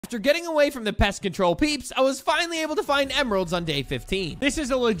After getting away from the pest control peeps, I was finally able to find emeralds on day 15. This is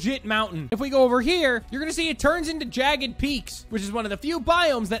a legit mountain. If we go over here, you're gonna see it turns into jagged peaks, which is one of the few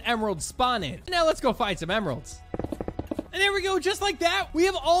biomes that emeralds spawn in. Now let's go find some emeralds. And there we go, just like that, we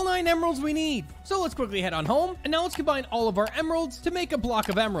have all 9 emeralds we need. So let's quickly head on home, and now let's combine all of our emeralds to make a block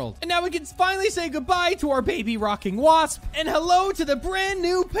of emerald. And now we can finally say goodbye to our baby rocking wasp, and hello to the brand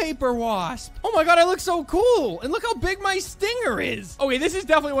new paper wasp. Oh my god, I look so cool, and look how big my stinger is. Okay, this is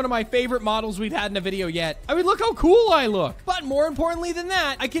definitely one of my favorite models we've had in a video yet. I mean, look how cool I look. But more importantly than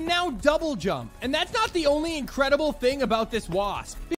that, I can now double jump. And that's not the only incredible thing about this wasp.